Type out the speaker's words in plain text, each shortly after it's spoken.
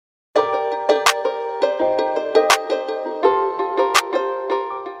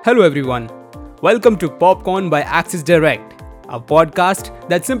Hello everyone. Welcome to Popcorn by Axis Direct, a podcast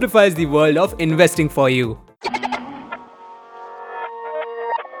that simplifies the world of investing for you.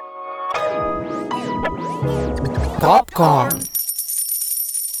 Popcorn.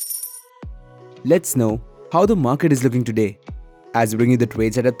 Let's know how the market is looking today as we bring you the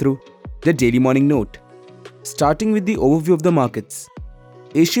trades that are through the daily morning note. Starting with the overview of the markets.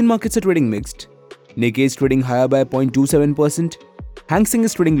 Asian markets are trading mixed. Nikkei is trading higher by 0.27%, Hang Seng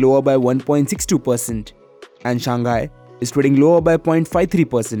is trading lower by 1.62%, and Shanghai is trading lower by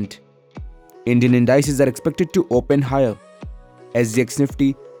 0.53%. Indian indices are expected to open higher. SGX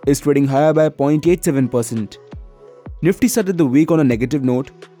Nifty is trading higher by 0.87%. Nifty started the week on a negative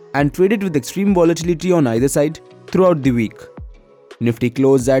note and traded with extreme volatility on either side throughout the week. Nifty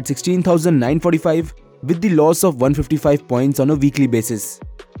closed at 16,945 with the loss of 155 points on a weekly basis.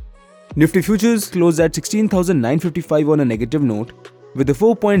 Nifty futures closed at 16,955 on a negative note with a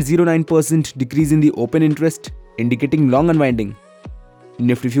 4.09% decrease in the open interest indicating long unwinding.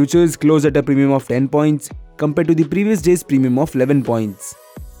 Nifty futures closed at a premium of 10 points compared to the previous day's premium of 11 points.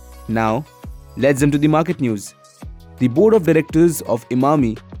 Now, let's jump to the market news. The board of directors of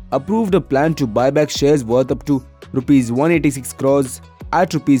Emami approved a plan to buy back shares worth up to Rs 186 crores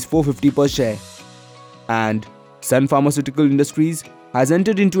at Rs 450 per share. And Sun Pharmaceutical Industries has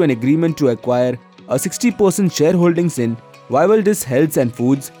entered into an agreement to acquire a 60% shareholdings in Vivaldis Health and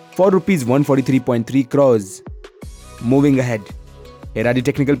Foods for Rs 143.3 crores. Moving ahead, here are the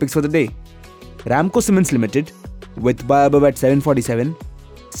technical picks for the day. Ramco Cements Limited with buy above at 747,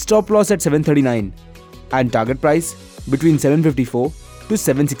 stop loss at 739 and target price between 754 to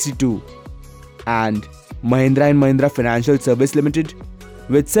 762. And Mahindra & Mahindra Financial Service Limited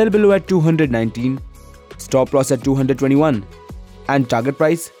with sell below at 219, stop loss at 221 and target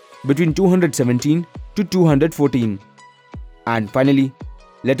price between 217 to 214. And finally,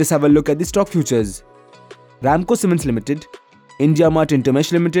 let us have a look at the stock futures. Ramco Cements Limited, Indiamart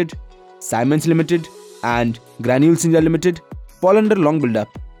Intermesh Limited, Siemens Limited and Granules India Limited fall under long build-up,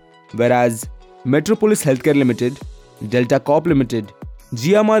 whereas Metropolis Healthcare Limited, Delta Corp Limited,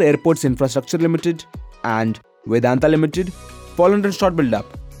 GMR Airports Infrastructure Limited and Vedanta Limited fall under short build-up.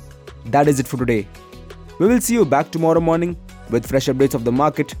 That is it for today. We will see you back tomorrow morning with fresh updates of the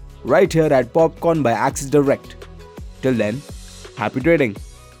market right here at Popcorn by Axis Direct. Till then, happy trading.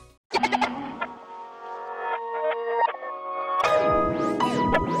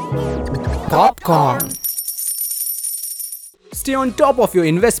 Popcorn. Stay on top of your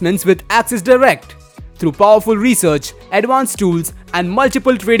investments with Axis Direct. Through powerful research, advanced tools, and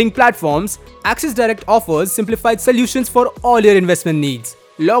multiple trading platforms, Axis Direct offers simplified solutions for all your investment needs.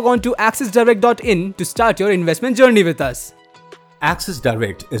 Log on to axisdirect.in to start your investment journey with us. Axis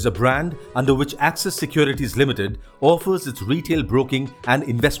Direct is a brand under which Axis Securities Limited offers its retail broking and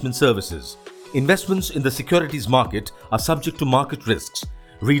investment services. Investments in the securities market are subject to market risks.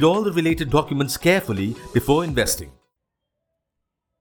 Read all the related documents carefully before investing.